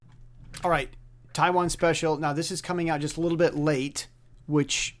All right. Taiwan special. Now, this is coming out just a little bit late,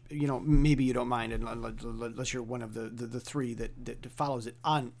 which, maybe you don't mind unless you're one of the three that follows it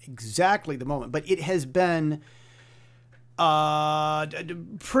on exactly the moment. But it has been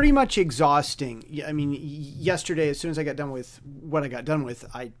pretty much exhausting. I mean, yesterday, as soon as I got done with what I got done with,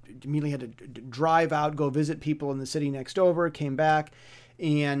 I immediately had to drive out, go visit people in the city next over, came back,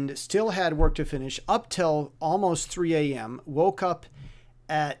 and still had work to finish up till almost 3 a.m. Woke up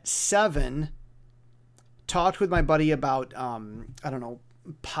at 7, talked with my buddy about,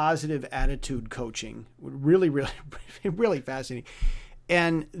 positive attitude coaching. Really, really, really fascinating.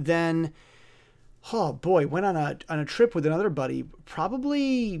 And then, oh boy, went on a trip with another buddy.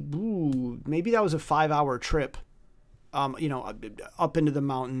 Probably, maybe that was a 5-hour trip. Up into the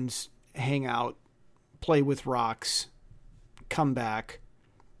mountains, hang out, play with rocks, come back.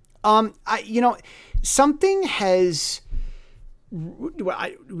 Something has.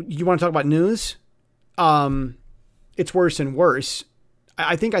 You want to talk about news? It's worse and worse.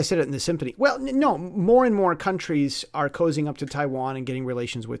 I think I said it in the symphony. Well, no, more and more countries are cozying up to Taiwan and getting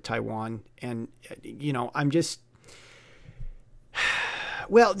relations with Taiwan. And, I'm just,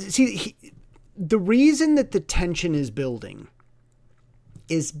 well, see, the reason that the tension is building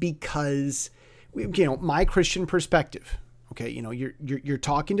is because, my Christian perspective, okay, you're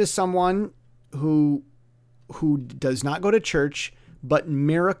talking to someone who does not go to church, but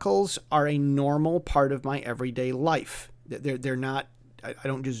miracles are a normal part of my everyday life. They're not, I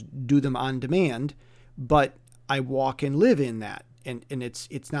don't just do them on demand, but I walk and live in that. And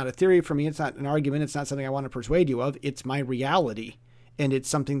it's not a theory for me. It's not an argument. It's not something I want to persuade you of. It's my reality. And it's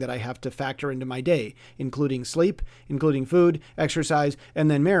something that I have to factor into my day, including sleep, including food, exercise, and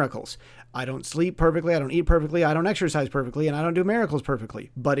then miracles. I don't sleep perfectly. I don't eat perfectly. I don't exercise perfectly, and I don't do miracles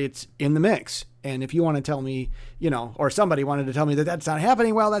perfectly, but it's in the mix. And if you want to tell me, or somebody wanted to tell me that that's not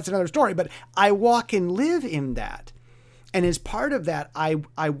happening, well, that's another story, but I walk and live in that. And as part of that,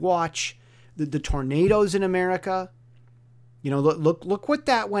 I watch the tornadoes in America. Look what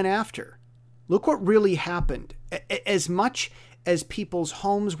that went after. Look what really happened. As much as people's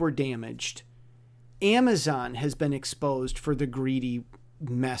homes were damaged, Amazon has been exposed for the greedy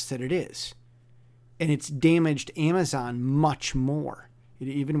mess that it is. And it's damaged Amazon much more. It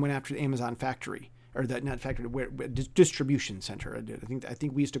even went after the Amazon factory, or that not factory, distribution center. I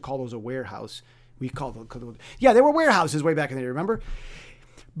think we used to call those a warehouse. We call them, they were warehouses way back in the day, remember?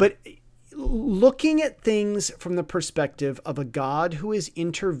 But looking at things from the perspective of a God who is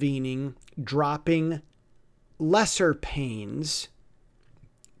intervening, dropping lesser pains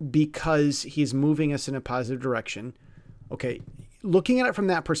because he's moving us in a positive direction. Okay, looking at it from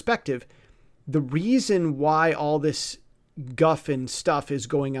that perspective, the reason why all this guff and stuff is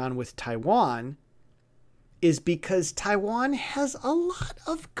going on with Taiwan is because Taiwan has a lot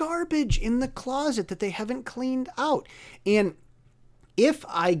of garbage in the closet that they haven't cleaned out. And if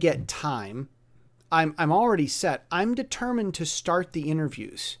I get time, I'm already set. I'm determined to start the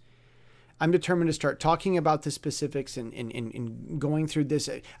interviews. I'm determined to start talking about the specifics and going through this.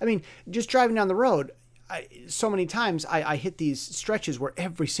 I mean, just driving down the road, so many times I hit these stretches where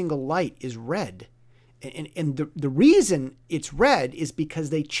every single light is red. And the reason it's red is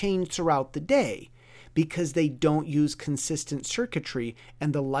because they change throughout the day, because they don't use consistent circuitry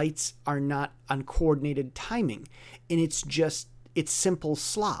and the lights are not on coordinated timing. And it's simple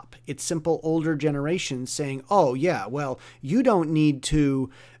slop. It's simple older generation saying, oh yeah, well, you don't need to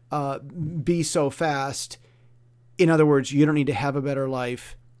be so fast. In other words, you don't need to have a better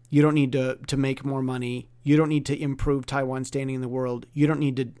life. You don't need to make more money. You don't need to improve Taiwan's standing in the world. You don't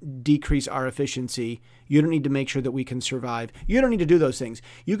need to decrease our efficiency. You don't need to make sure that we can survive. You don't need to do those things.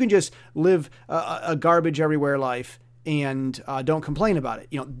 You can just live a garbage everywhere life and don't complain about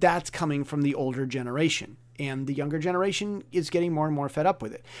it. That's coming from the older generation. And the younger generation is getting more and more fed up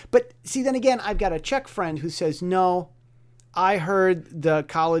with it. But see, then again, I've got a Czech friend who says, no, I heard the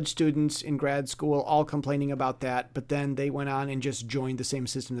college students in grad school all complaining about that, but then they went on and just joined the same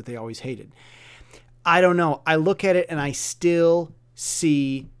system that they always hated. I don't know. I look at it and I still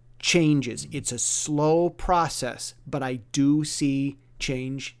see changes. It's a slow process, but I do see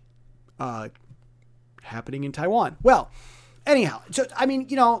change happening in Taiwan. Well, anyhow, so I mean,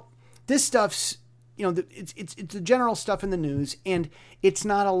 this stuff's, it's the general stuff in the news, and it's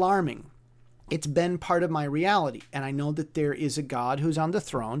not alarming. It's been part of my reality. And I know that there is a God who's on the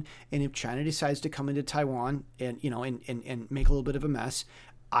throne. And if China decides to come into Taiwan and, and make a little bit of a mess,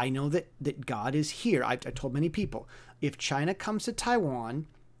 I know that God is here. I told many people, if China comes to Taiwan,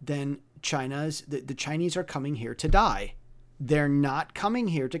 then the Chinese are coming here to die. They're not coming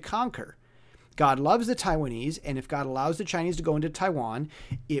here to conquer. God loves the Taiwanese, and if God allows the Chinese to go into Taiwan,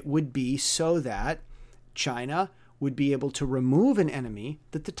 it would be so that China would be able to remove an enemy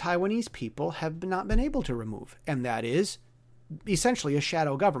that the Taiwanese people have not been able to remove, and that is essentially a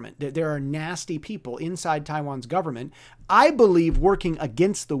shadow government. There are nasty people inside Taiwan's government, I believe, working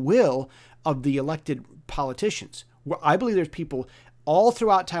against the will of the elected politicians. I believe there's people all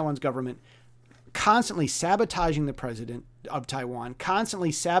throughout Taiwan's government constantly sabotaging the president of Taiwan,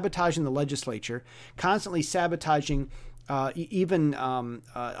 constantly sabotaging the legislature, constantly sabotaging even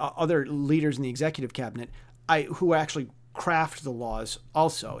other leaders in the executive cabinet who actually craft the laws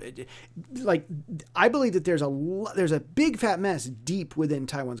also. I believe that there's a big fat mess deep within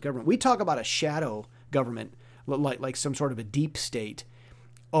Taiwan's government. We talk about a shadow government, like some sort of a deep state.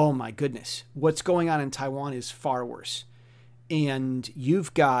 Oh my goodness. What's going on in Taiwan is far worse. And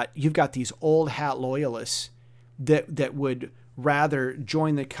you've got these old hat loyalists that would rather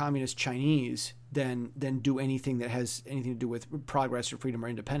join the communist Chinese than do anything that has anything to do with progress or freedom or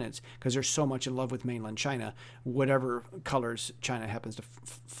independence, because they're so much in love with mainland China, whatever colors China happens to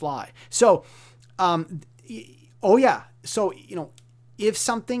fly. So, So, if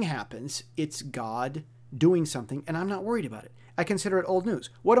something happens, it's God doing something, and I'm not worried about it. I consider it old news.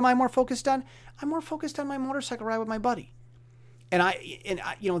 What am I more focused on? I'm more focused on my motorcycle ride with my buddy. And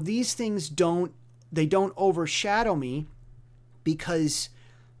these things don't overshadow me because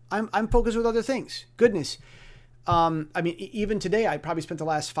I'm focused with other things. Goodness. Even today, I probably spent the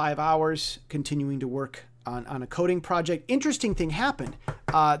last 5 hours continuing to work on a coding project. Interesting thing happened.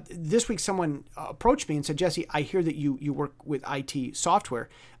 This week, someone approached me and said, Jesse, I hear that you work with IT software.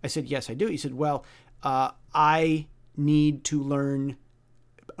 I said, yes, I do. He said, well, I need to learn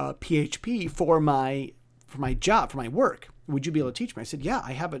PHP for my job, for my work. Would you be able to teach me? I said, yeah,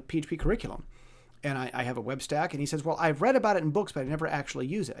 I have a PHP curriculum and I have a web stack. And he says, well, I've read about it in books, but I've never actually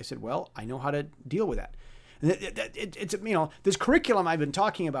used it. I said, well, I know how to deal with that. It's this curriculum I've been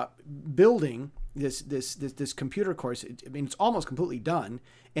talking about building, this computer course. It's almost completely done,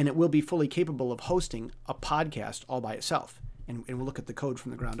 and it will be fully capable of hosting a podcast all by itself. And we'll look at the code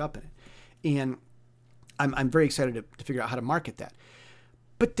from the ground up in it. And I'm very excited to figure out how to market that.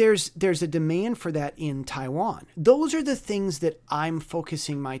 But there's a demand for that in Taiwan. Those are the things that I'm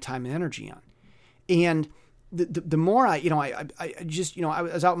focusing my time and energy on. And the more I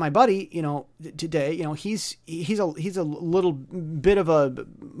was out with my buddy, today, he's a little bit of a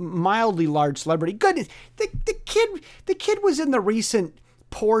mildly large celebrity. Goodness, the kid was in the recent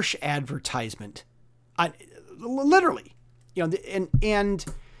Porsche advertisement, literally,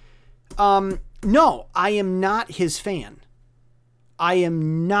 no, I am not his fan. I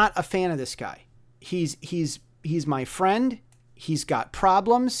am not a fan of this guy. He's my friend. He's got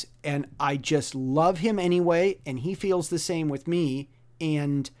problems, and I just love him anyway, and he feels the same with me.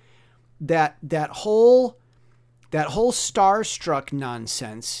 And that whole starstruck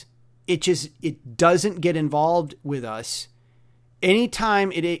nonsense, it doesn't get involved with us.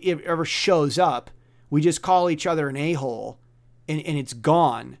 Anytime it ever shows up, we just call each other an a-hole, and it's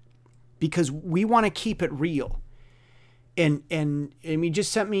gone, because we want to keep it real. And he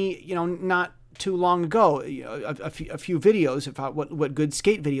just sent me, not too long ago, a few videos about what good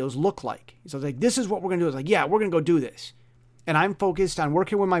skate videos look like. So I was like, this is what we're going to do. I was like, yeah, we're going to go do this. And I'm focused on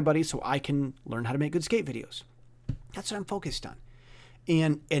working with my buddies so I can learn how to make good skate videos. That's what I'm focused on.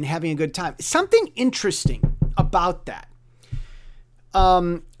 And having a good time. Something interesting about that.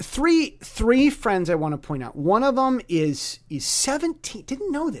 Three friends I want to point out. One of them is 17.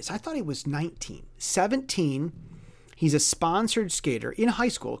 Didn't know this. I thought he was 19. 17. He's a sponsored skater in high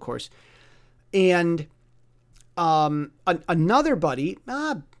school, of course. And another buddy,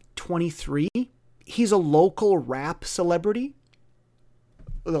 23, he's a local rap celebrity.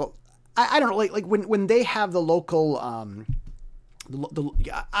 I don't know, like when they have the local, I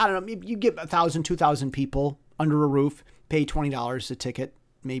don't know, you get 1,000, 2,000 people under a roof, pay $20 a ticket,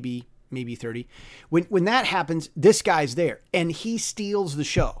 maybe 30. When that happens, this guy's there, and he steals the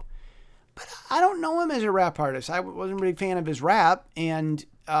show. But I don't know him as a rap artist. I wasn't a big fan of his rap, and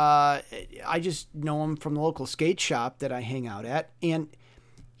I just know him from the local skate shop that I hang out at. And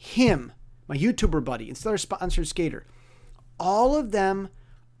him, my YouTuber buddy, and still our sponsored skater, all of them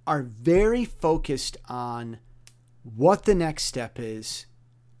are very focused on what the next step is.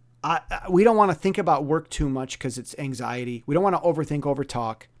 We don't want to think about work too much because it's anxiety. We don't want to overthink,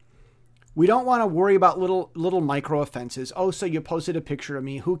 overtalk. We don't want to worry about little micro offenses. Oh, so you posted a picture of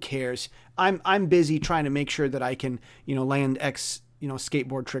me. Who cares? I'm busy trying to make sure that I can, land X,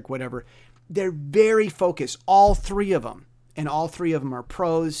 skateboard trick, whatever. They're very focused, all three of them. And all three of them are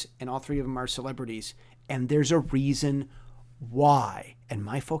pros, and all three of them are celebrities. And there's a reason why. And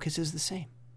my focus is the same.